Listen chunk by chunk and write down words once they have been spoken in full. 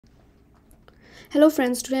Hello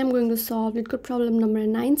friends, today I'm going to solve LeetCode problem number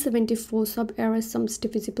 974, subarray sums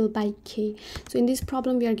divisible by k. So in this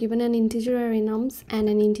problem we are given an integer array nums and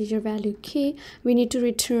an integer value k. We need to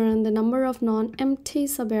return the number of non-empty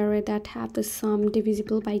subarray that have the sum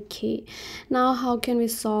divisible by k. Now how can we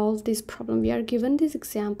solve this problem? We are given this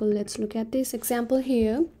example. Let's look at this example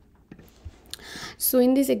here. So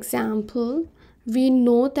in this example we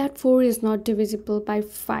know that 4 is not divisible by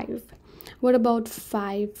 5. What about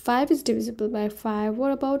 5? 5 is divisible by 5.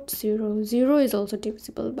 What about 0? 0 is also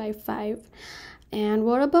divisible by 5. And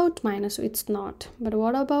what about minus? So it's not. But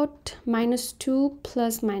what about minus 2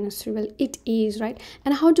 plus minus 3? Well, it is, right?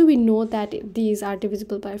 And how do we know that these are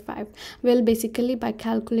divisible by 5? Well, basically by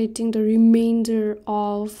calculating the remainder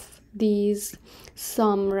of these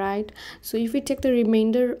sum, right? So if we take the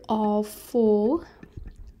remainder of 4,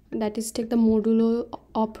 that is, take the modulo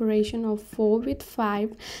operation of 4 with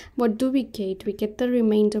 5, what do we get? We get the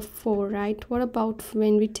remainder 4, right? What about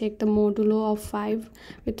when we take the modulo of 5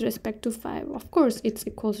 with respect to 5? Of course it's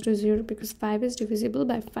equals to 0 because 5 is divisible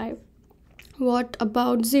by 5. What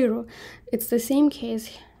about 0? It's the same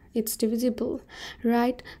case, it's divisible,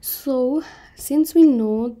 right? So since we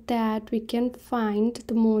know that we can find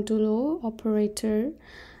the modulo operator,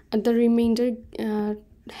 the remainder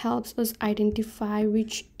helps us identify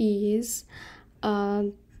which is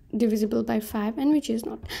divisible by 5 and which is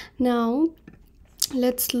not. Now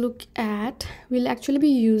let's look at, we'll actually be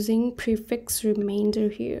using prefix remainder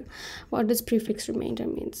here. What does prefix remainder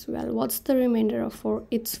means? Well, what's the remainder of 4?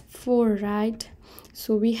 It's 4, right?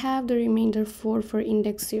 So we have the remainder 4 for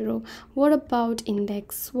index 0. What about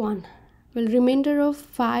index 1? Well, remainder of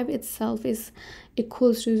 5 itself is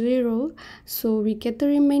equals to 0, so we get the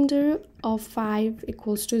remainder of 5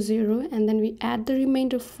 equals to 0, and then we add the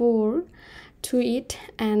remainder 4 to it,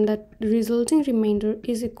 and the resulting remainder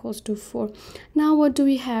is equals to 4. Now what do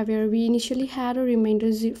we have here? We initially had a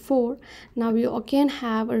remainder 4. Now we again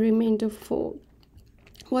have a remainder 4.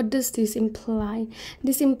 What does this imply?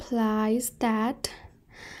 This implies that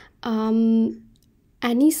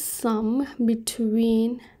any sum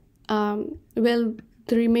between well,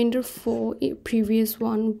 the remainder 4, previous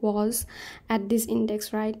one was at this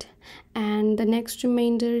index, right? And the next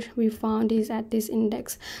remainder we found is at this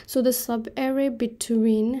index. So the subarray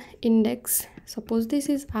between index, suppose this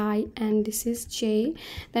is I and this is j,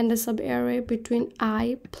 then the subarray between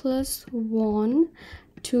I plus 1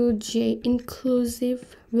 to j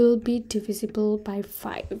inclusive will be divisible by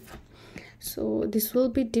 5. So this will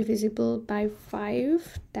be divisible by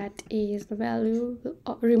 5, that is the value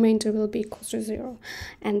remainder will be equal to 0.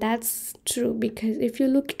 And that's true because if you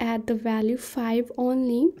look at the value 5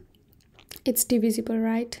 only, it's divisible,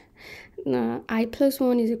 right? I plus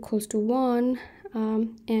 1 is equals to 1,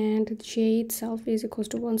 and j itself is equals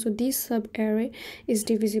to 1, so this subarray is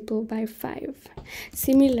divisible by 5.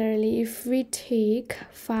 Similarly, if we take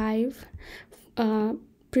 5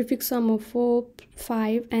 prefix sum of 4,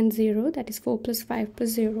 5 and 0, that is 4 plus 5 plus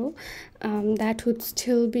 0, that would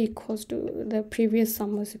still be equals to, the previous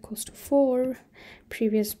sum was equals to 4,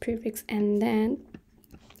 previous prefix, and then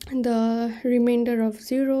the remainder of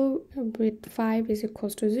 0 with 5 is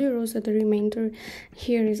equals to 0, so the remainder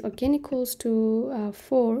here is again equals to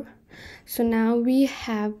 4. So now we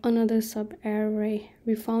have another subarray.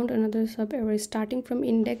 We found another subarray starting from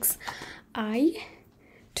index I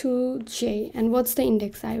to j. And what's the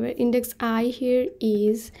index I? Where index I here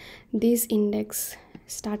is this index,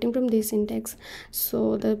 starting from this index.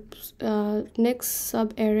 So the next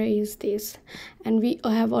subarray is this, and we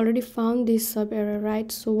have already found this subarray, right?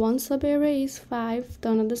 So one subarray is 5,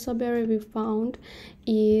 the another subarray we found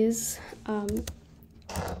is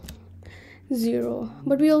 0,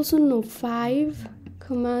 but we also know 5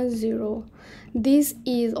 comma 0, this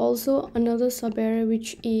is also another subarray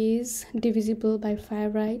which is divisible by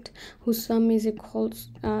 5, right? Whose sum is equals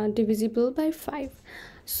divisible by 5.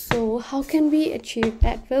 So how can we achieve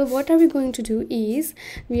that? Well, what are we going to do is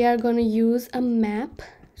we are going to use a map.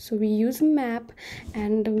 So we use a map,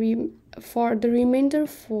 and we, for the remainder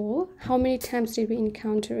 4, how many times did we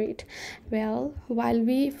encounter it? Well, while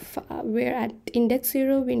we were at index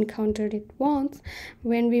 0, we encountered it once.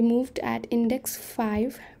 When we moved at index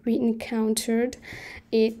 5, we encountered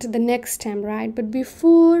it the next time, right? But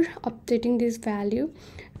before updating this value,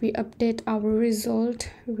 we update our result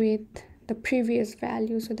with the previous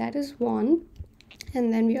value, so that is 1,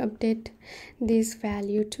 and then we update this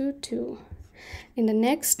value to 2. In the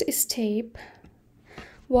next step,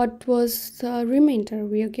 what was the remainder?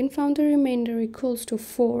 We again found the remainder equals to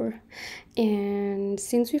 4, and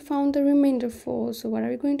since we found the remainder 4, so what are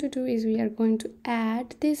we going to do is we are going to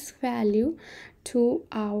add this value to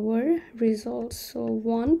our results. So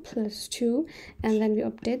 1 plus 2, and then we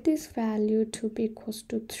update this value to be equals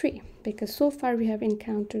to 3, because so far we have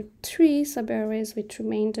encountered 3 subarrays with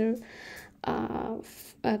remainder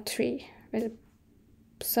 3. Well,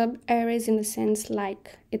 subarrays in the sense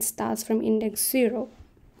like it starts from index 0.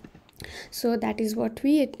 So that is what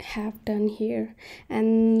we have done here.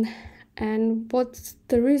 And what's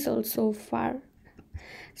the result so far?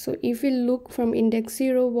 So if we look from index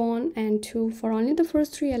 0, 1 and 2 for only the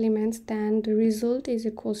first 3 elements, then the result is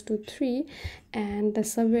equals to 3, and the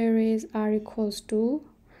subarrays are equals to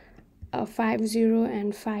 5 0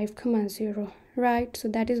 and 5 0, right? So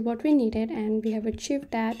that is what we needed, and we have achieved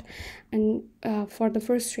that, and for the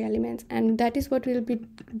first 3 elements, and that is what we'll be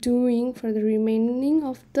doing for the remaining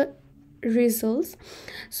of the results.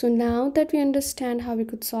 So now that we understand how we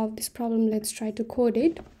could solve this problem, let's try to code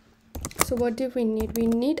it. So what do we need? We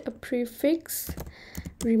need a prefix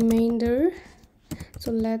remainder.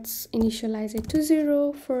 So let's initialize it to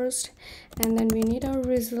 0 first, and then we need our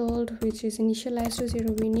result, which is initialized to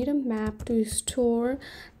 0. We need a map to store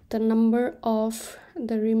the number of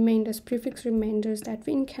the remainders, prefix remainders that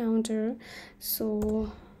we encounter.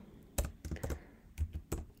 So,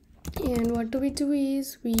 and what we do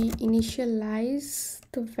is we initialize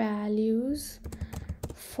the values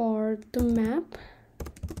for the map.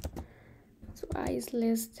 So I is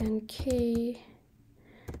less than k,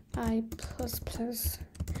 I plus plus.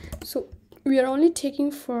 So we are only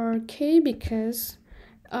taking for k because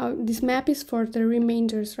this map is for the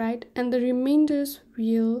remainders, right? And the remainders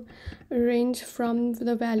will range from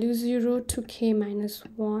the value 0 to k minus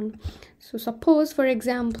 1. So suppose, for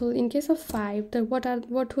example, in case of 5,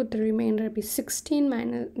 what would the remainder be? 16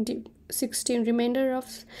 minus 16. Remainder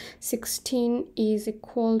of 16 is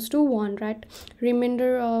equals to 1, right?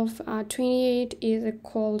 Remainder of 28 is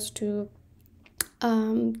equals to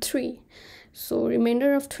 3. So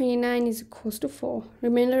remainder of 29 is equals to 4.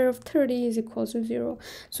 Remainder of 30 is equals to 0.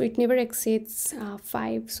 So it never exceeds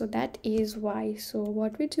 5. So that is why. So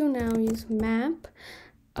what we do now is map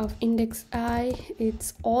of index I,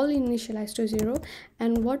 it's all initialized to 0,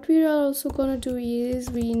 and what we are also going to do is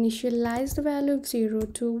we initialize the value of 0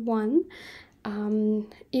 to 1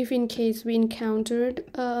 if in case we encountered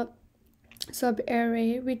a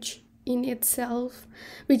subarray which in itself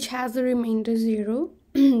has the remainder 0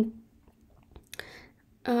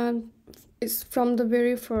 is from the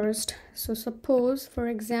very first. So suppose, for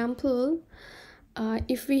example,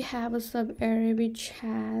 if we have a subarray which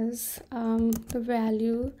has the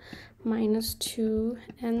value -2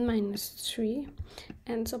 and -3,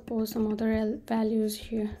 and suppose some other values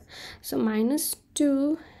here. So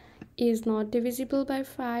 -2 is not divisible by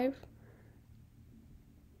 5.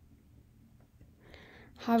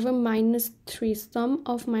 However, -3, sum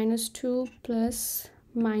of -2 plus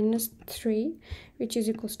 -3, which is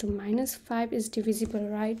equals to -5, is divisible,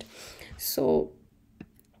 right? So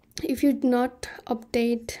if you do not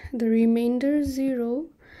update the remainder 0,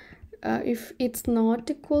 if it's not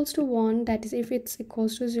equals to 1, that is if it's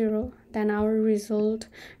equals to 0, then our result,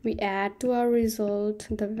 we add to our result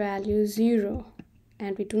the value 0,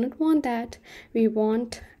 and we do not want that. We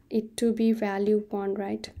want it to be value 1,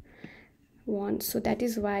 right? 1. So that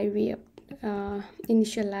is why we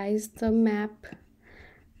initialize the map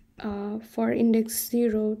for index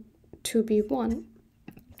 0 to be 1.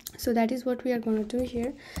 So that is what we are going to do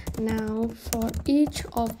here. Now for each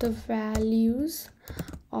of the values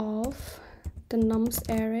of the nums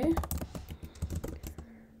array,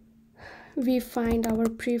 we find our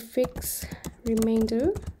prefix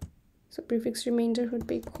remainder. So prefix remainder would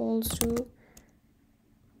be equals to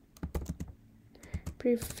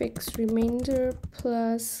prefix remainder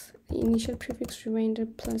plus initial prefix remainder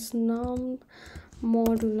plus num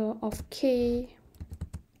modulo of k.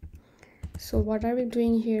 So what are we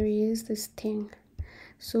doing here is this thing.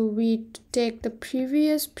 So we take the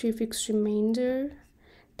previous prefix remainder,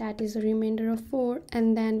 that is a remainder of 4,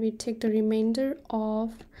 and then we take the remainder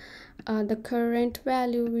of the current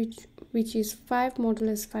value, which is 5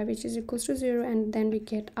 modulus 5, which is equals to 0, and then we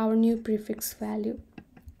get our new prefix value.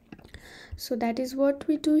 So that is what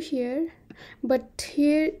we do here. But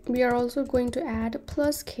here we are also going to add a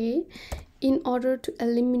plus k in order to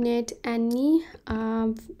eliminate any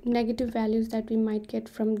negative values that we might get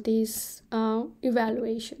from this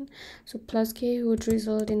evaluation. So plus k would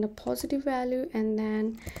result in a positive value, and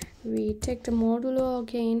then we take the modulo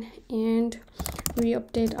again and we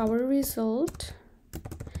update our result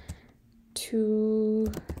to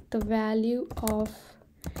the value of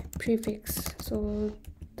prefix. So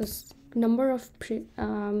this number of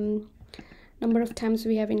number of times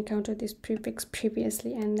we have encountered this prefix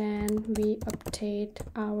previously, and then we update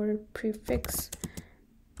our prefix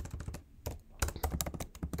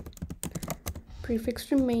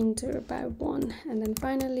remainder by 1, and then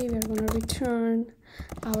finally we are going to return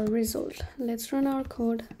our result. Let's run our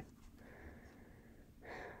code.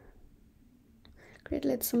 Great,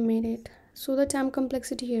 let's submit it. So the time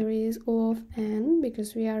complexity here is O of n,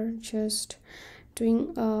 because we are just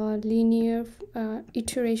doing a linear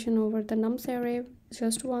iteration over the nums array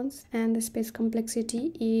just once, and the space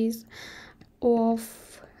complexity is O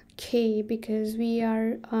of k, because we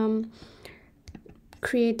are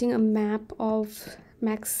creating a map of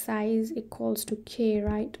max size equals to k,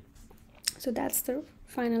 right? So that's the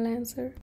final answer.